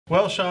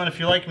Well, Sean, if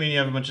you're like me and you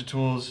have a bunch of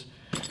tools,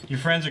 your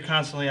friends are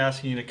constantly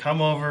asking you to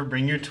come over,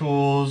 bring your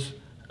tools,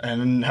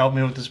 and help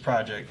me with this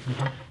project.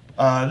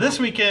 This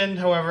weekend,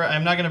 however,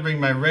 I'm not going to bring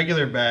my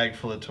regular bag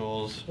full of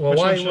tools. Well, Which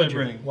why one should I would you?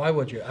 bring? Why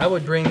would you? I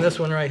would bring this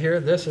one right here.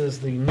 This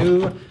is the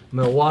new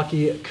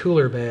Milwaukee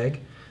cooler bag.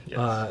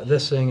 Yes.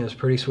 This thing is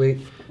pretty sweet.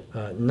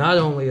 Not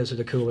only is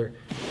it a cooler,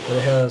 but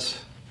it has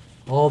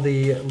all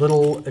the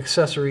little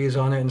accessories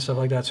on it and stuff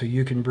like that, so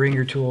you can bring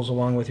your tools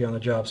along with you on the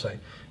job site,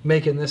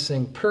 making this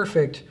thing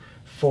perfect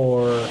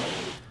for,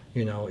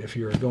 you know, if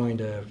you're going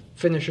to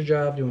finish a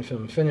job, doing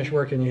some finish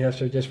work, and you have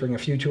to just bring a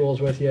few tools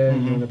with you,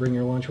 and you want to bring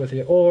your lunch with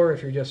you, or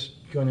if you're just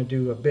going to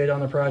do a bid on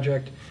the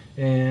project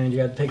and you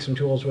got to take some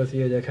tools with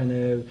you to kind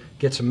of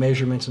get some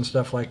measurements and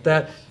stuff like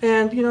that.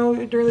 And you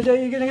know, during the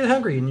day you're going to get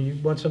hungry and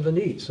you want something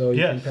to eat, so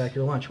you can pack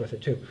your lunch with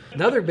it too.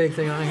 Another big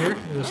thing on here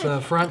is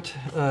the front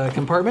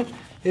compartment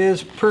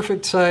is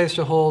perfect size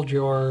to hold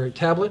your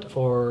tablet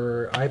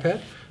or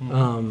iPad.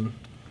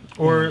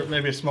 Or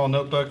maybe a small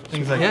notebook,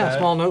 things like that. Yeah,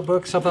 small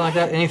notebook, something like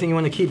that. Anything you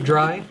want to keep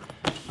dry,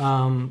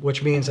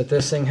 which means that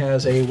this thing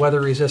has a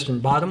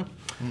weather-resistant bottom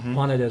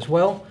on it as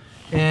well.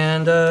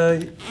 And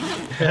it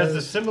has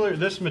the similar.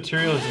 This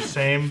material is the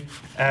same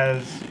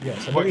as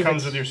what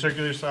comes with your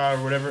circular saw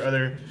or whatever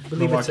other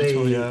Milwaukee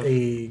tool you have.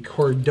 A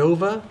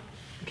Cordova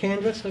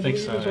canvas, I believe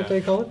is what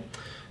they call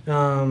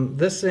it.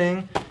 This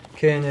thing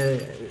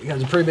it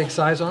has a pretty big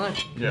size on it.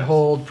 It can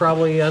hold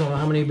probably, I don't know,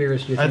 how many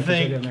beers do you think you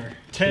put in there?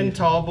 10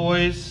 tall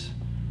boys,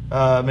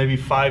 maybe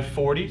 5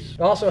 40s. It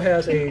also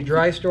has a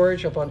dry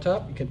storage up on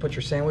top. You can put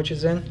your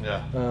sandwiches in.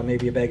 Yeah.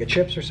 Maybe a bag of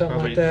chips or something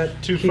like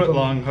that. 2 foot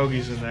long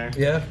hoagies in there.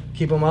 Yeah,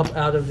 keep them up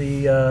out of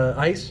the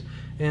ice.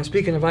 And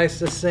speaking of ice,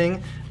 this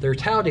thing, they're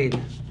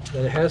touting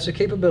that it has the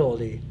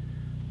capability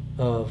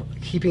of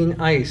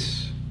keeping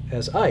ice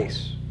as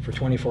ice for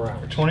 24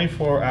 hours.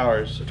 24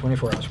 hours. So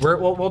 24 hours.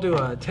 We'll do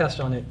a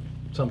test on it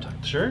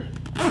sometime. Sure.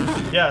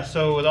 Yeah,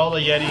 so with all the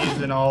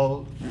Yetis and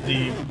all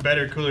the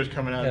better coolers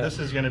coming out, this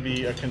is going to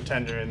be a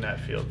contender in that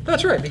field.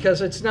 That's right,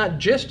 because it's not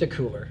just a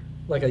cooler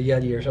like a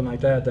Yeti or something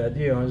like that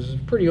you know is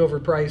pretty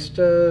overpriced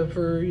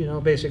for, you know,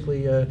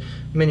 basically a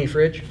mini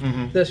fridge.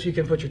 This you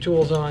can put your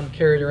tools on,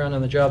 carry it around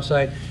on the job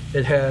site.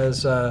 It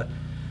has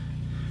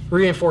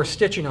reinforced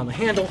stitching on the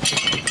handle.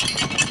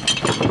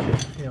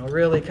 You know,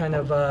 really kind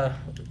of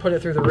put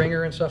it through the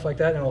ringer and stuff like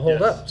that, and it'll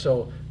hold up.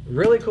 So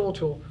really cool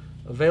tool.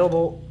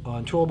 Available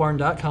on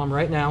toolbarn.com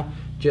right now.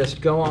 Just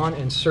go on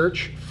and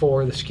search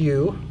for the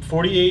SKU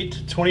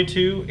 48,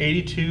 22,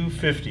 82,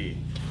 50,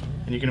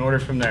 and you can order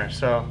from there.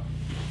 So,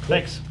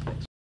 thanks.